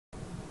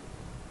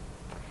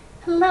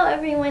Hello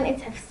everyone,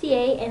 it's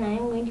FCA and I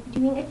am going to be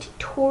doing a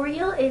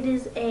tutorial. It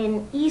is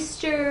an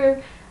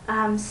Easter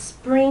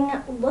spring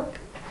look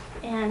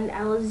and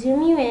I will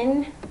zoom you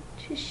in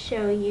to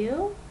show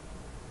you.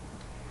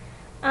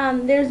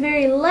 There's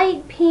very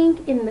light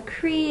pink in the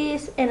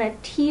crease and a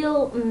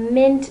teal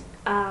mint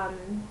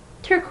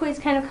turquoise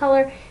kind of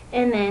color,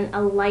 and then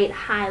a light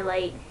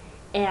highlight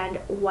and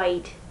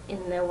white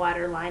in the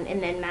waterline,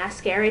 and then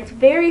mascara. It's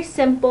very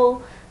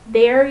simple,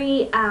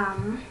 very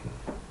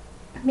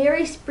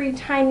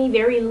springtimey,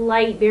 very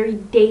light, very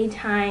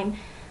daytime,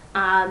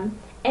 and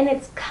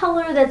it's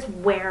color that's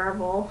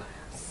wearable.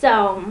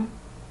 So,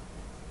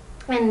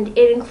 and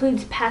it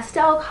includes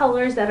pastel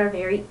colors that are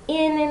very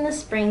in the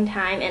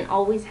springtime and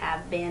always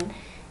have been.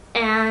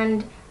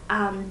 And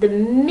the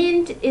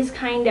mint is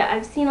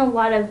I've seen a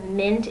lot of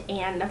mint,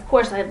 and of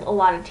course I have a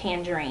lot of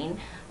tangerine,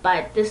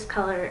 but this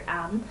color,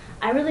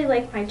 I really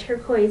like my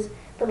turquoise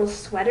little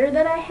sweater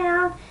that I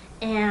have,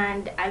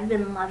 and I've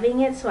been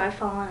loving it, so I've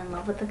fallen in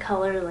love with the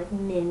color like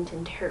mint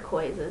and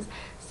turquoises.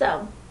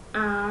 So,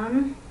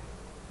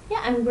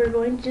 yeah, and we're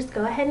going to just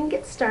go ahead and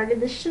get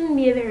started. This shouldn't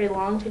be a very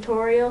long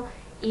tutorial,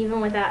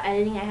 even without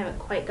editing. I haven't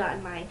quite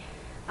gotten my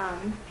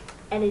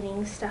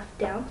editing stuff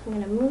down. So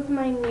I'm going to move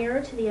my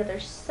mirror to the other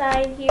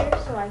side here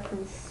so I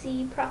can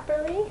see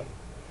properly,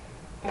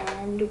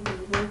 and we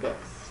will get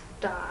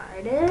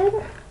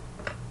started.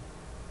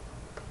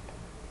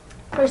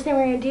 First thing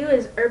we're going to do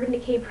is Urban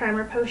Decay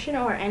Primer Potion,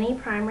 or any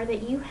primer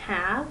that you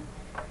have.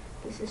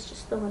 This is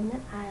just the one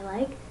that I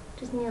like.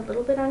 Just need a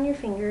little bit on your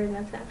finger, and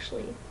that's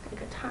actually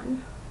like a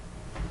ton.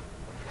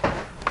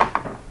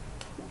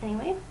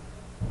 Anyway,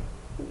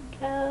 here we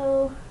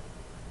go.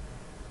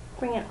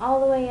 Bring it all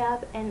the way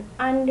up and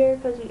under,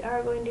 because we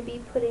are going to be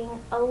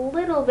putting a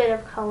little bit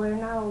of color,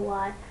 not a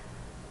lot,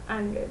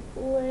 under the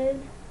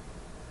lid.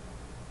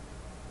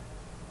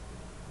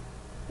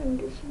 I'm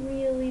just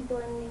really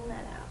blending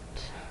that out.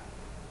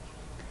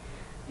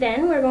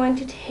 Then we're going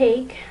to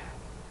take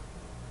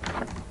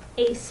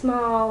a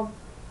small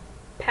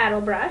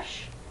paddle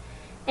brush,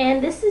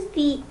 and this is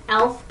the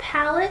E.L.F.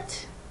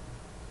 palette,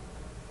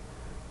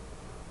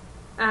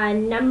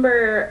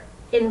 number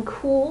in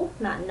cool,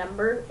 not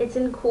number, it's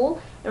in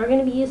cool, and we're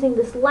going to be using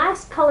this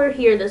last color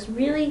here, this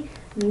really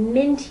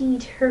minty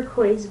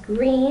turquoise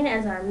green,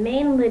 as our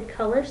main lid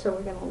color. So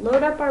we're going to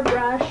load up our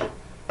brush,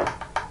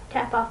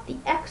 tap off the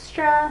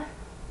extra,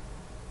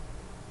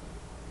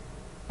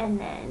 and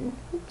then,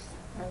 oops,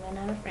 I ran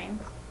out of frame.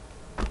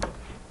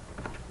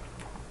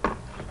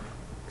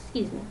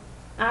 Excuse me.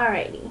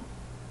 Alrighty.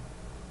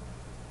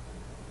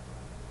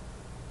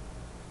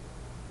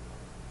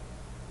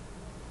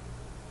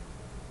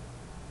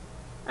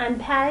 I'm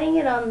patting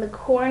it on the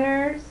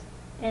corners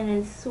and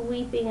then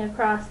sweeping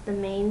across the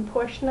main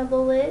portion of the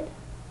lid.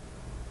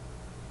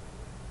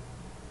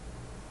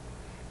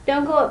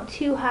 Don't go up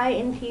too high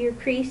into your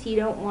crease, you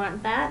don't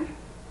want that.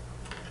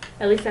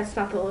 At least that's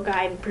not the look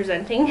I'm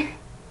presenting.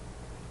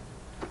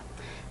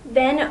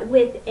 Then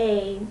with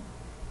a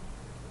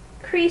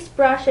crease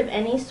brush of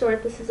any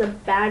sort, this is a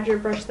Badger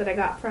brush that I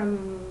got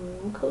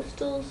from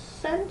Coastal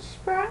Scents,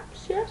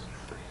 perhaps, yes?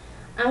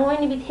 I'm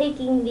going to be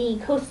taking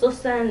the Coastal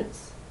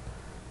Scents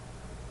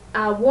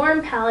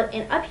warm palette,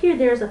 and up here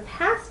there's a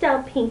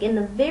pastel pink in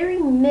the very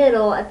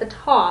middle at the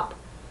top.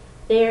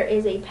 There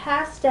is a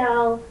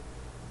pastel,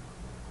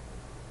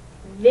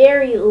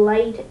 very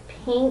light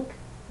pink.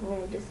 I'm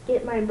going to just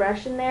get my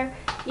brush in there.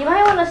 You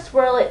might want to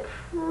swirl it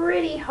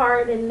pretty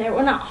hard in there.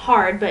 Well, not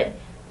hard, but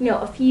you know,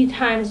 a few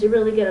times to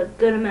really get a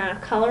good amount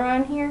of color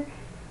on here.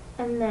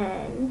 And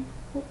then,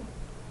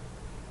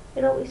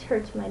 it always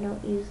hurts when I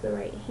don't use the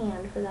right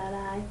hand for that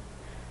eye.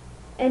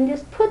 And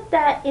just put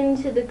that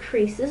into the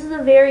crease. This is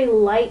a very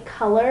light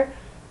color,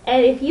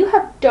 and if you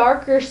have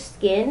darker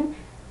skin,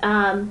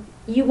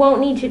 you won't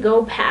need to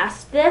go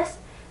past this,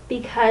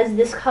 because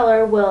this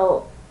color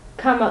will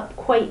come up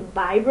quite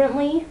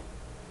vibrantly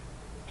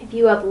if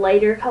you have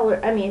lighter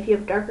color, if you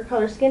have darker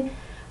color skin.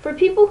 For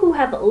people who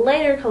have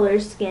lighter color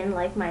skin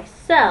like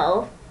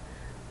myself,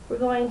 we're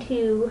going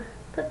to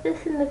put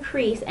this in the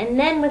crease, and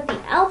then with the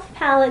E.L.F.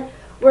 palette,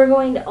 we're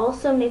going to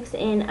also mix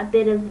in a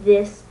bit of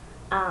this,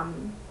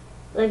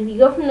 like if you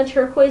go from the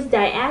turquoise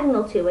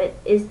diagonal to it,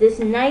 is this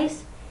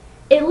nice,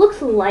 it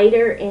looks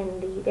lighter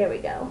in the, there we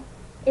go,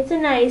 it's a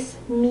nice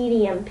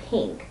medium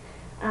pink,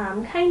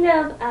 kind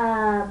of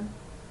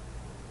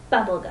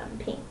bubblegum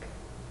pink.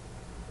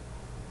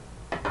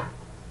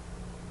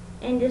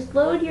 And just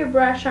load your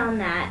brush on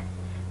that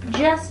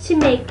just to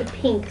make the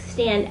pink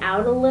stand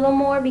out a little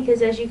more,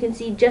 because as you can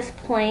see, just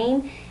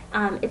plain,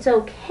 it's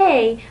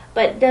okay,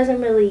 but it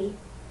doesn't really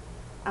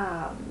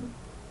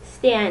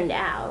stand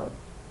out.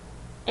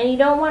 And you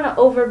don't want to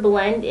over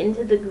blend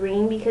into the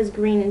green, because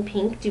green and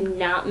pink do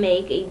not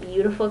make a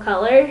beautiful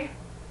color.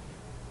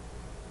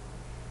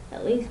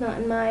 At least not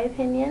in my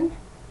opinion.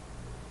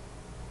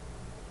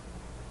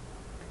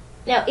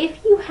 Now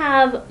if you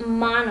have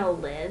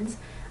monolids,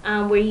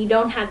 where you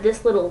don't have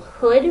this little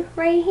hood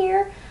right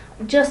here,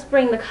 just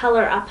bring the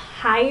color up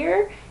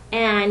higher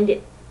and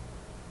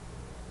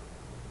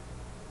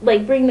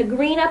like bring the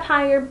green up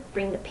higher,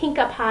 bring the pink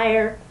up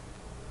higher,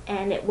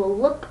 and it will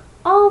look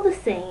all the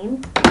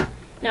same.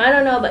 Now I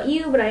don't know about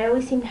you, but I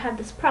always seem to have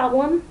this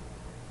problem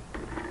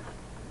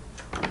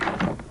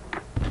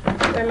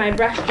where my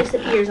brush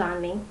disappears on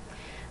me.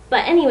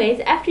 But anyways,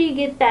 after you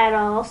get that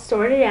all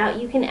sorted out,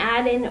 you can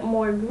add in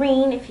more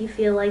green if you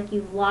feel like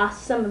you've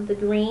lost some of the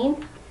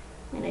green.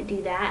 I'm going to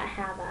do that. I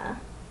have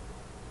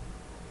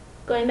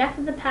going back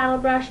to the paddle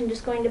brush, I'm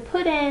just going to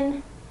put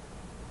in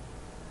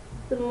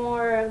some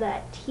more of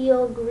that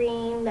teal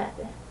green that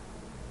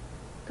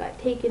got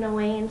taken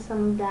away in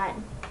some of that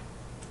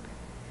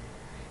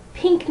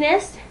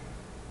pinkness.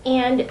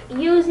 And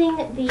using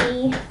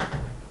the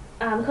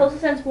Coastal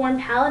Scents Warm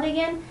Palette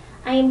again,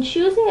 I am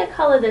choosing a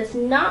color that's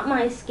not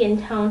my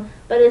skin tone,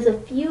 but is a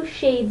few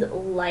shades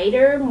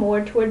lighter,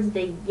 more towards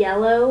the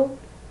yellow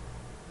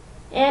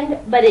end,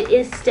 but it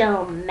is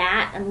still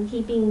matte. I'm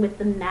keeping with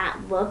the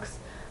matte looks.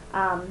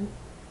 Bangs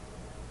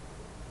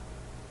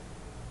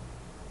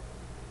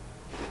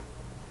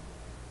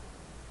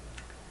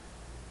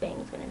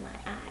went in my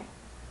eye.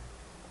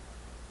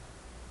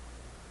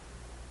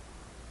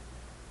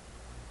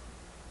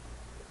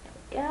 There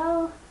we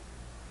go.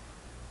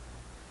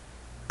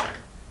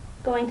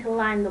 Going to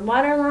line the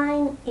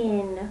waterline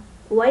in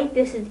white.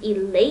 This is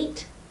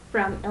Elate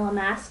from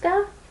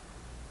Illamasqua.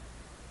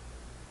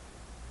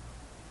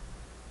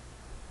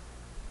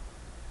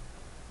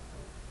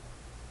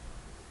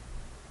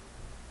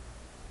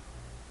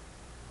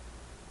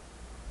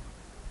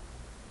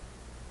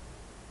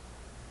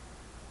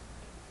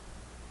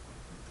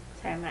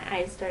 Sorry, my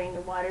eye's starting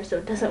to water, so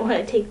it doesn't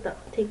want to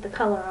take the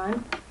color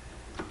on.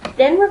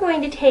 Then we're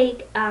going to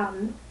take a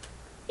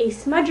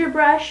smudger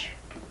brush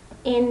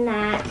in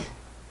that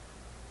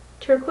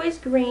turquoise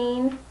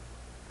green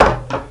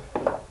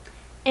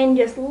and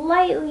just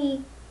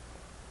lightly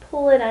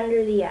pull it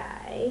under the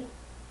eye,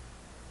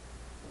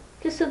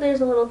 just so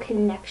there's a little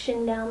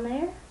connection down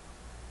there.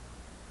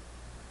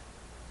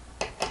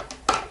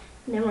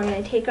 And then we're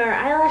going to take our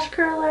eyelash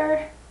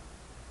curler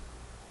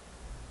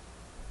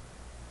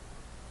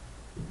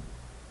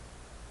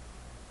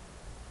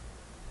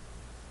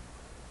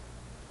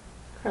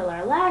curl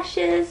our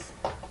lashes.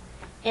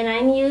 And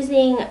I'm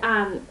using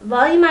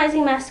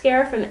volumizing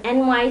mascara from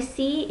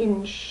NYC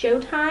in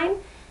Showtime,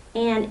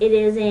 and it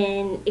is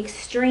in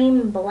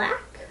Extreme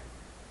Black.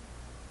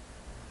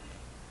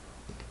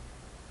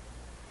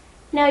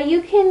 Now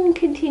you can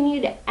continue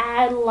to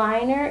add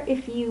liner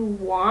if you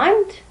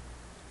want,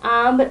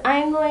 but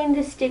I'm going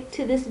to stick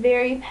to this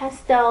very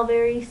pastel,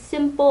 very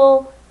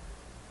simple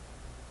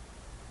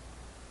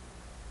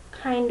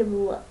kind of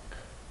look.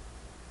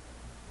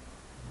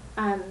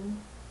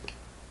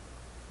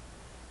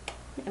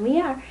 There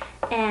we are,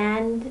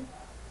 and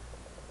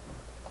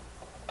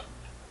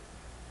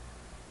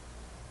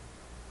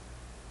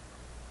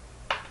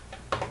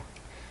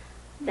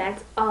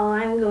that's all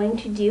I'm going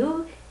to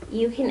do.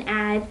 You can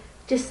add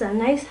just a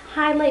nice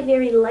highlight,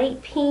 very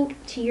light pink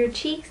to your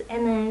cheeks,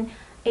 and then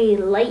a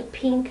light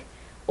pink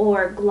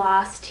or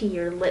gloss to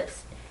your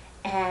lips.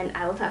 And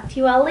I will talk to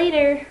you all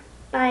later.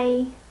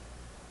 Bye.